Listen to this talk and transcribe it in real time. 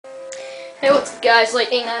Hey, what's up guys,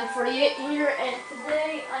 Lightning948 here, and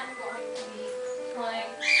today I'm going to be playing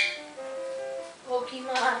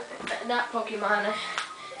not Pokemon,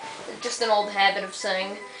 just an old habit of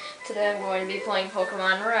saying. Today I'm going to be playing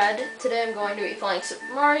Pokemon Red. Today I'm going to be playing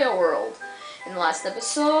Super Mario World. In the last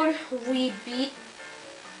episode, we beat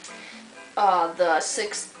the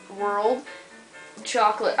 6th world,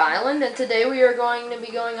 Chocolate Island, and today we are going to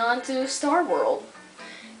be going on to Star World.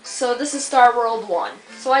 So this is Star World 1.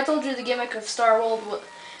 So I told you the gimmick of Star World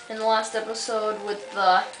in the last episode with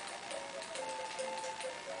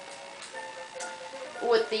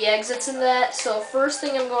the exits and that. So first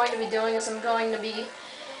thing I'm going to be doing is I'm going to be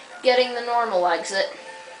getting the normal exit.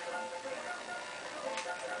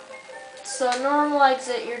 So normal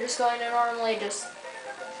exit, you're just going to normally just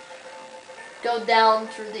go down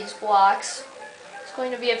through these blocks. It's going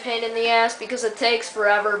to be a pain in the ass because it takes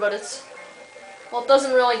forever, but well, it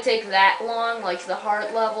doesn't really take that long, like the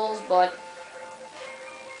hard levels, but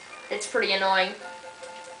it's pretty annoying.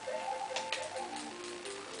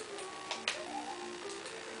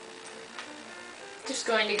 Just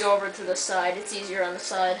going to go over to the side. It's easier on the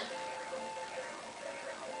side.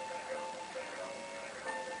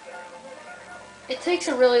 It takes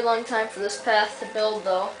a really long time for this path to build,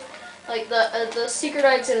 though. Like the secret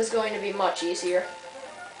exit is going to be much easier.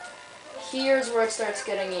 Here's where it starts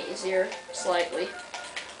getting easier, slightly.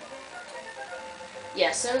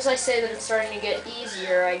 Yeah, as soon as I say that it's starting to get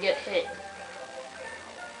easier, I get hit.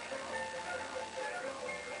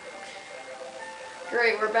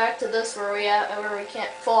 Great, we're back to this where we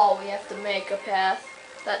can't fall. We have to make a path.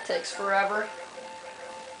 That takes forever.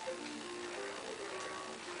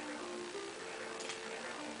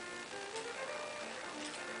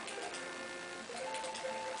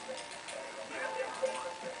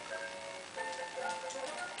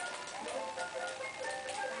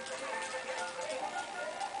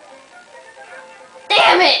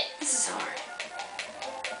 Damn it! This is hard.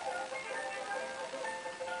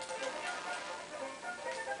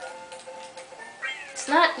 It's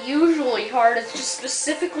not usually hard, it's just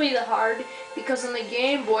specifically the hard because on the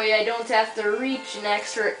Game Boy I don't have to reach an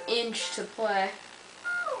extra inch to play.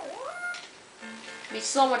 It'd be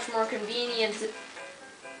so much more convenient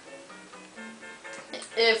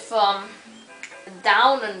if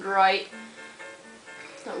down and right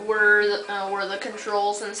were the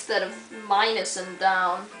controls instead of minus and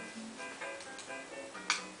down.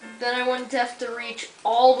 Then I wouldn't have to reach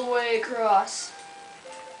all the way across.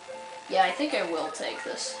 Yeah, I think I will take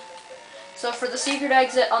this. So for the secret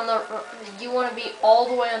exit you want to be all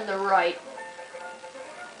the way on the right.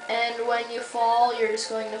 And when you fall, you're just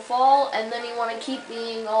going to fall, and then you want to keep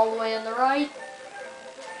being all the way on the right.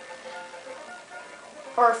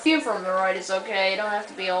 Or a few from the right is okay, you don't have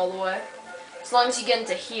to be all the way. As long as you get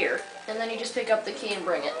into here, and then you just pick up the key and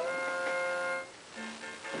bring it.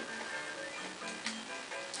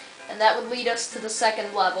 And that would lead us to the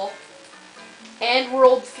second level. And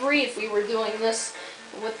World 3 if we were doing this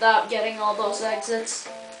without getting all those exits.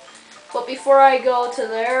 But before I go to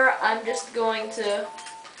there, I'm just going to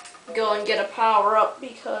go and get a power-up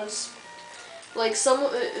because, like,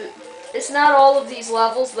 it's not all of these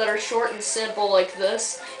levels that are short and simple like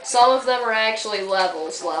this. Some of them are actually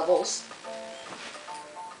levels.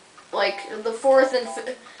 Like, the first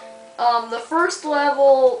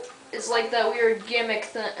level is like that weird gimmick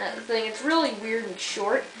thing. It's really weird and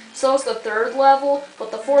short. So is the third level,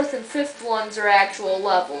 but the fourth and fifth ones are actual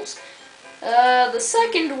levels. The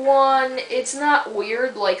second one, it's not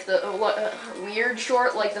weird like the weird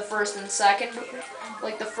short like the first and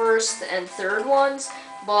third ones,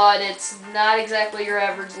 but it's not exactly your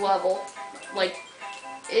average level. Like,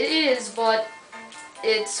 it is, but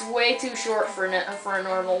it's way too short for a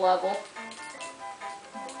normal level.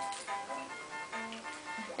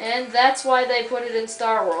 And that's why they put it in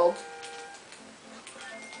Star World.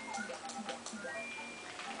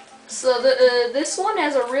 So this one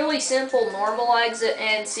has a really simple normal exit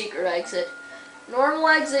and secret exit. Normal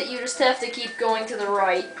exit, you just have to keep going to the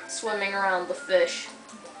right, swimming around the fish.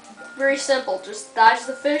 Very simple. Just dodge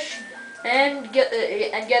the fish and get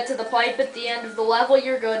to the pipe at the end of the level.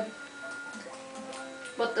 You're good.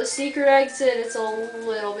 But the secret exit, it's a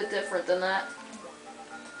little bit different than that.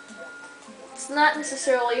 It's not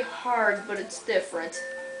necessarily hard, but it's different.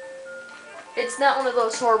 It's not one of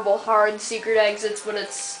those horrible hard secret exits, but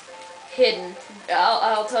it's hidden.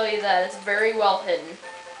 I'll tell you that. It's very well hidden.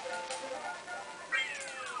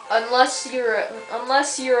 Unless you're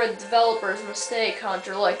a developer's mistake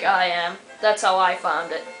hunter like I am. That's how I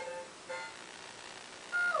found it.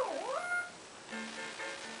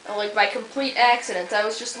 Like by complete accident. I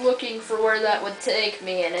was just looking for where that would take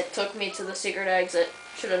me and it took me to the secret exit.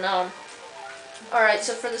 Should have known. Alright,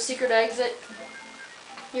 so for the secret exit,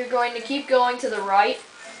 you're going to keep going to the right,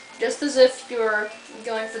 just as if you're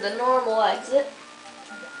going for the normal exit,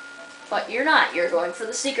 but you're not. You're going for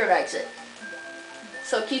the secret exit.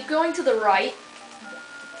 So keep going to the right.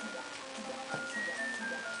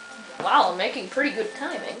 Wow, I'm making pretty good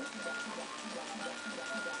timing.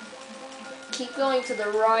 Keep going to the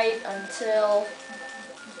right until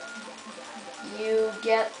you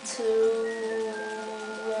get to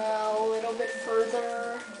a little bit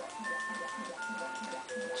further.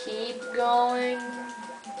 Keep going.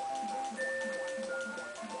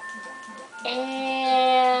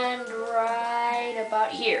 And right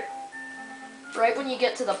about here. Right when you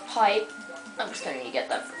get to the pipe, I'm just going to get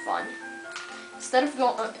that for fun. Instead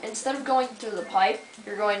of going through the pipe,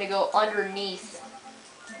 you're going to go underneath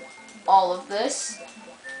all of this,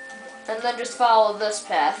 and then just follow this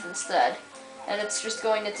path instead. And it's just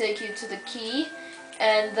going to take you to the key,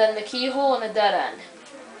 and then the keyhole and a dead end.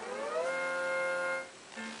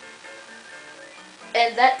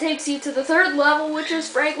 And that takes you to the third level, which is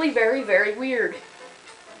frankly very, very weird.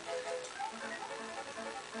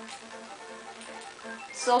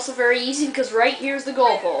 It's also very easy because right here's the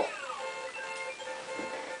goal pole.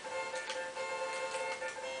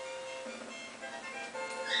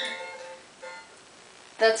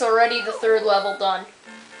 That's already the third level done.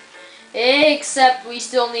 Except we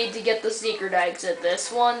still need to get the secret exit.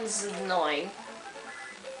 This one's annoying.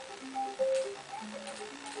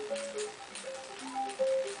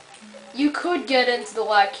 You could get into the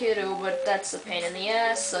Lakitu, but that's a pain in the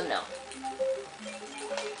ass, so no.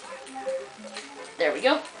 There we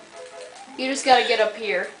go. You just gotta get up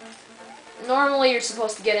here. Normally you're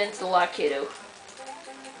supposed to get into the Lakitu,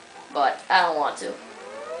 but I don't want to.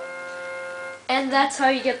 And that's how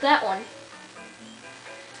you get that one.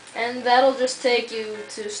 And that'll just take you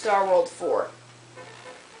to Star World 4.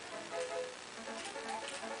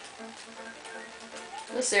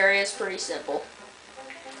 This area is pretty simple.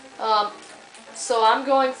 So I'm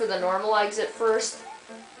going for the normal exit first.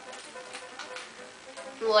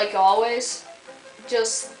 Like always.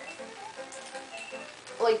 Just,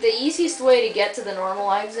 like, the easiest way to get to the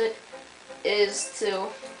normal exit is to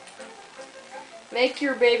make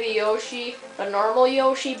your baby Yoshi a normal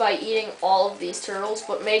Yoshi by eating all of these turtles,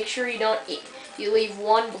 but make sure you don't eat, you leave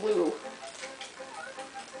one blue.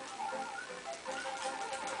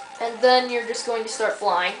 And then you're just going to start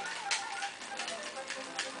flying.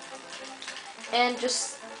 And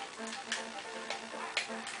just...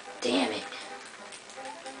 Damn it.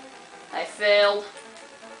 I failed.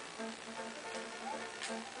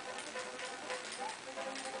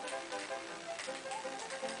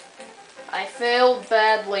 I failed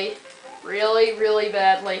badly. Really, really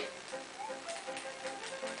badly.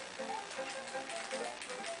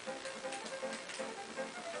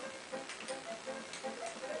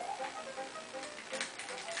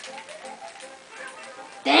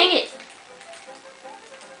 Dang it!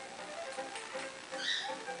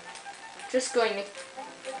 Just going to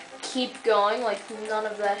keep going like none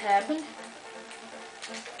of that happened.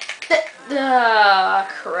 Ah,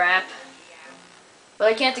 crap. But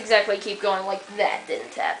I can't exactly keep going like that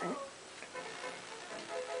didn't happen.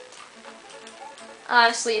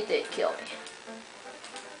 Honestly, it did kill me.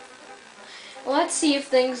 Let's see if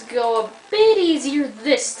things go a bit easier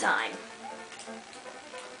this time.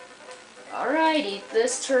 Alright, eat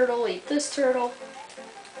this turtle, eat this turtle.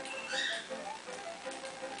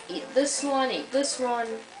 Eat this one, eat this one.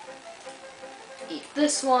 Eat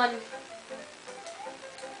this one.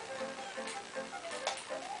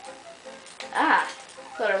 Ah,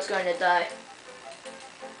 thought I was going to die.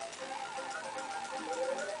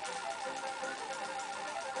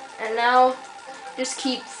 And now, just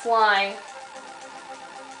keep flying.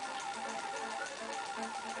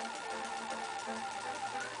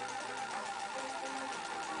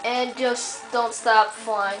 And just don't stop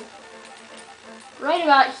flying. Right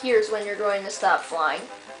about here is when you're going to stop flying.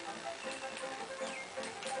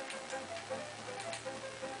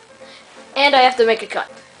 And I have to make a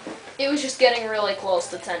cut. It was just getting really close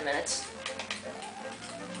to 10 minutes.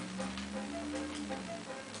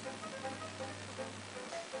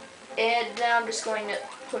 And now I'm just going to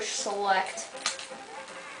push select.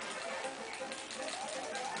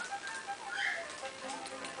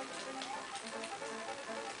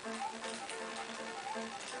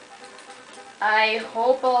 I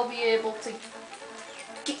hope I'll be able to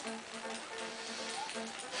get...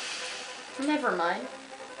 Never mind.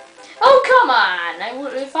 Oh, come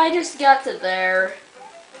on! If I just got to there,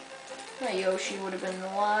 my Yoshi would have been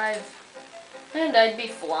alive. And I'd be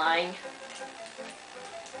flying.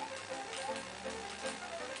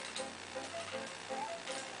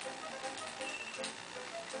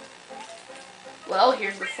 Well,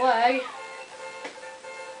 here's the flag.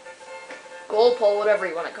 Goal pole, whatever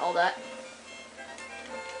you want to call that.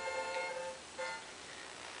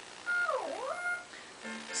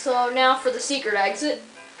 So now for the secret exit,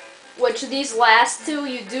 which these last two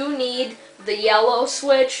you do need the yellow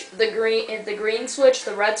switch, the green switch,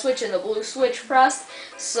 the red switch, and the blue switch pressed.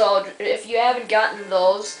 So if you haven't gotten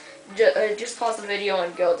those, just pause the video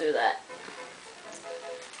and go do that.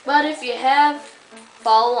 But if you have,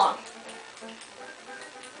 follow along.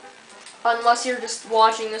 Unless you're just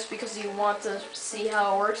watching this because you want to see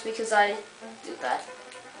how it works, because I do that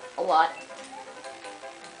a lot.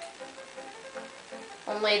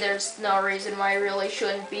 Only there's no reason why you really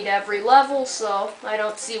shouldn't beat every level, so I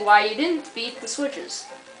don't see why you didn't beat the switches.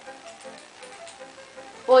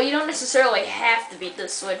 Well, you don't necessarily have to beat the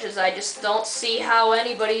switches, I just don't see how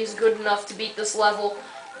anybody's good enough to beat this level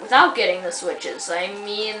without getting the switches. I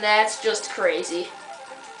mean, that's just crazy.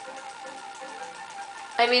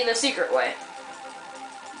 I mean, the secret way.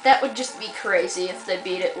 That would just be crazy if they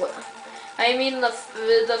beat it. I mean, the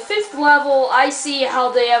fifth level, I see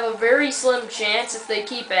how they have a very slim chance if they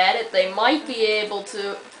keep at it. They might be able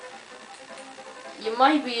to. You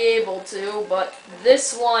might be able to, but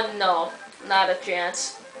this one, no. Not a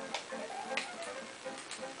chance.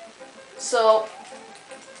 So,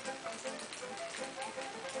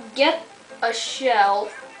 get a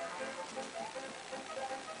shell,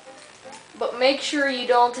 but make sure you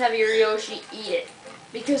don't have your Yoshi eat it,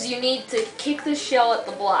 because you need to kick the shell at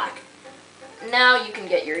the block. Now you can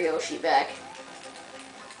get your Yoshi back.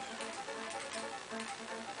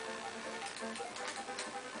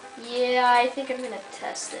 Yeah, I think I'm gonna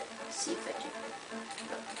test it. See if I can.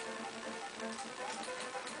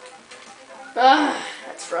 Ah,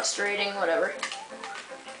 that's frustrating, whatever.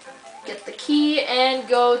 Get the key and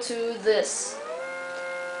go to this.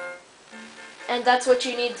 And that's what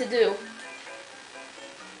you need to do.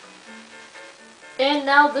 And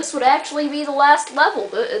now this would actually be the last level.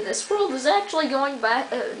 This world is actually going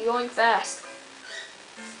fast.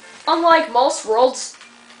 Unlike most worlds.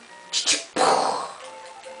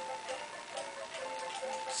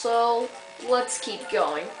 So, let's keep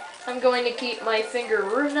going. I'm going to keep my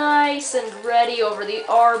finger nice and ready over the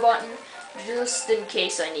R button, just in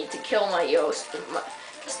case I need to kill my Yoshi.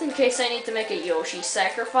 Just in case I need to make a Yoshi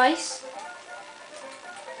sacrifice.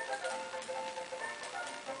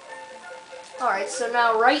 Alright, so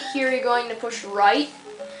now right here you're going to push right,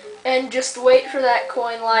 and just wait for that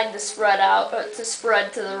coin line to spread out, to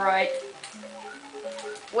spread to the right.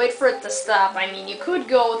 Wait for it to stop. I mean, you could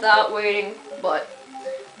go without waiting, but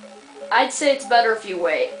I'd say it's better if you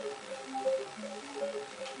wait.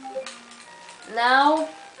 Now,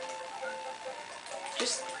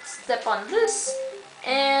 just step on this,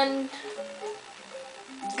 and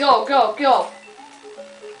go, go, go.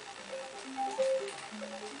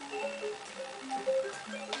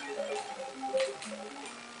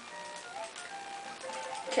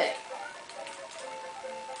 Okay.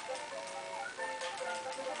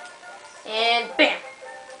 And bam!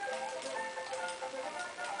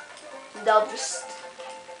 And I'll just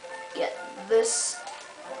get this.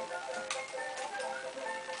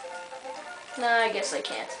 Nah, I guess I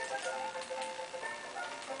can't.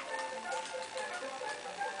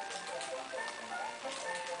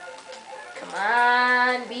 Come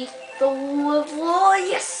on, beat the level.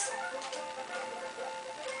 Yes!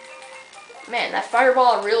 Man, that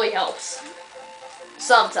fireball really helps.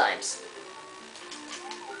 Sometimes.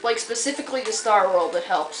 Like, specifically the Star World, it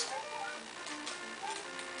helps.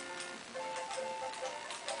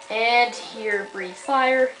 And here, breathe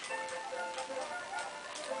fire.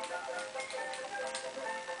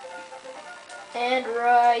 And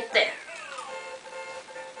right there.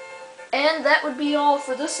 And that would be all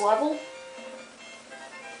for this level.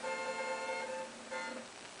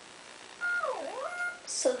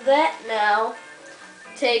 So that now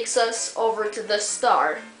takes us over to the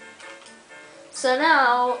star. So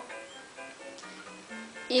now,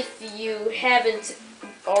 if you haven't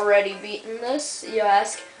already beaten this, you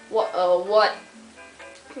ask, where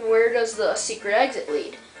does the secret exit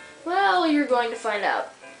lead? Well, you're going to find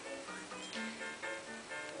out.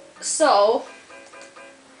 So,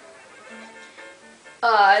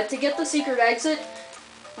 to get the secret exit,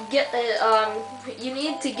 you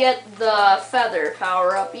need to get the feather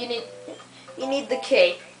power up. You need the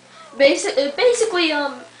cape. Basically,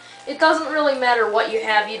 it doesn't really matter what you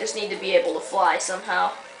have. You just need to be able to fly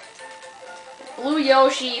somehow. Blue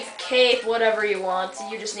Yoshi, cape, whatever you want.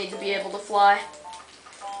 You just need to be able to fly.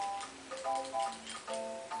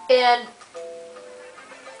 And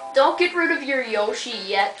don't get rid of your Yoshi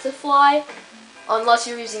yet to fly. Unless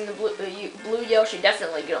you're using the blue Yoshi,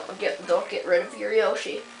 definitely don't get rid of your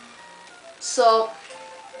Yoshi. So,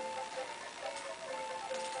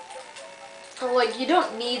 like, you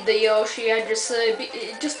don't need the Yoshi. I just say,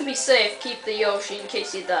 just to be safe, keep the Yoshi in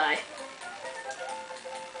case you die.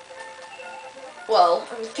 Well,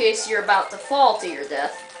 in case you're about to fall to your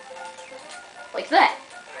death. Like that.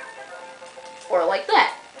 Or like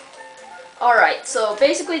that. Alright, so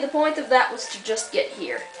basically the point of that was to just get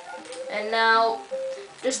here. And now,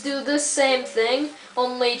 just do this same thing,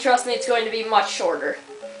 only trust me, it's going to be much shorter.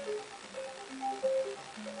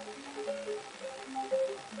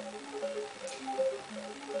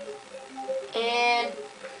 And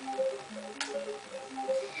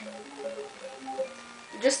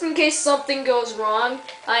just in case something goes wrong,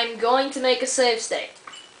 I'm going to make a save state.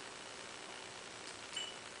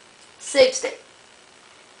 Save state.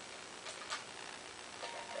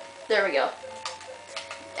 There we go.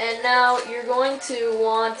 And now you're going to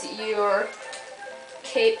want your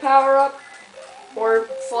cape power up, or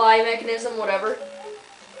fly mechanism, whatever,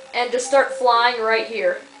 and just start flying right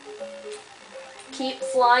here. Keep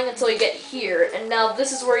flying until you get here, and now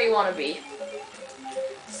this is where you want to be.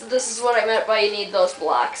 So this is what I meant by you need those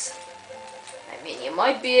blocks. I mean, you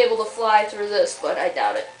might be able to fly through this, but I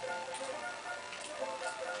doubt it.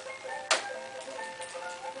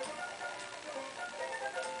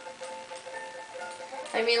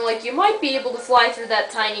 I mean, like, you might be able to fly through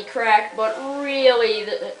that tiny crack, but really,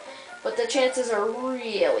 the chances are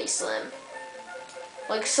really slim.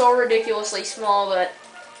 Like, so ridiculously small that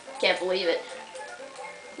I can't believe it.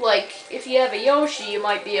 Like, if you have a Yoshi, you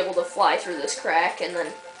might be able to fly through this crack and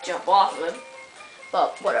then jump off of him.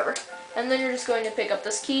 But, whatever. And then you're just going to pick up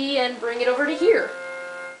this key and bring it over to here.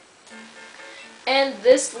 And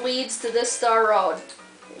this leads to this Star Road.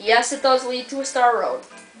 Yes, it does lead to a Star Road.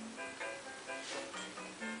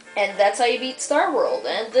 And that's how you beat Star World.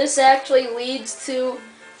 And this actually leads to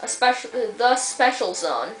the special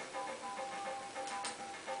zone.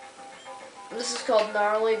 This is called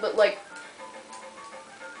Gnarly, but like,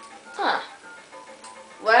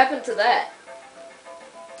 what happened to that?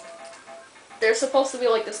 There's supposed to be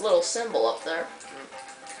like this little symbol up there.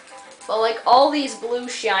 But like all these blue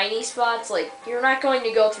shiny spots, like you're not going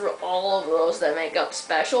to go through all of those that make up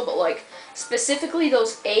special, but like specifically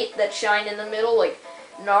those 8 that shine in the middle, like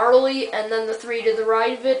Gnarly, and then the 3 to the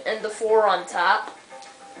right of it, and the 4 on top.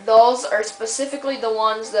 Those are specifically the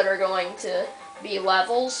ones that are going to be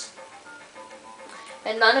levels.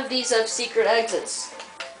 And none of these have secret exits.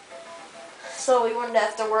 So we wouldn't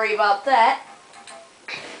have to worry about that.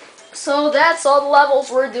 So that's all the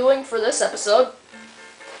levels we're doing for this episode.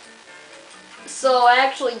 So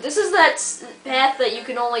actually, this is that path that you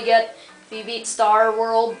can only get if you beat Star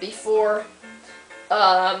World before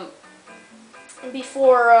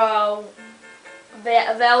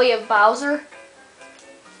Valley of Bowser,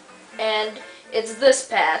 and it's this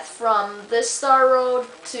path from this Star Road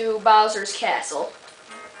to Bowser's Castle.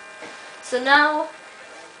 So now,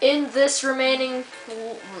 in this remaining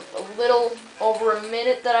little over a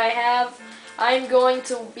minute that I have, I'm going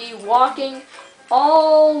to be walking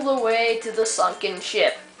all the way to the sunken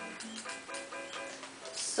ship.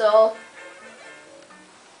 So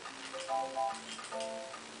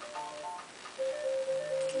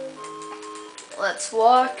let's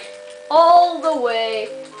walk all the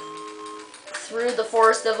way through the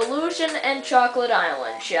Forest of Illusion and Chocolate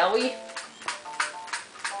Island, shall we?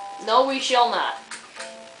 No, we shall not.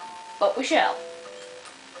 But we shall.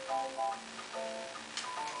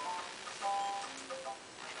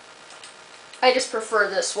 I just prefer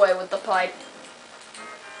this way with the pipe.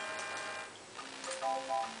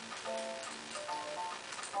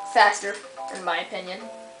 Faster, in my opinion.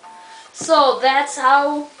 So that's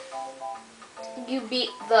how you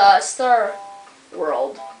beat the Star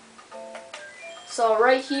World. So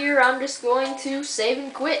right here, I'm just going to save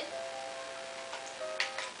and quit.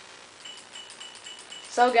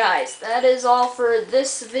 So guys, that is all for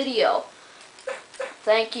this video.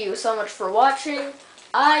 Thank you so much for watching.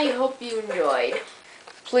 I hope you enjoyed.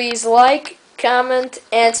 Please like, comment,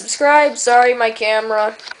 and subscribe. Sorry, my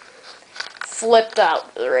camera flipped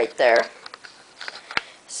out right there.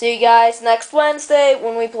 See you guys next Wednesday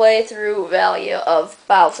when we play through Valley of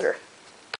Bowser.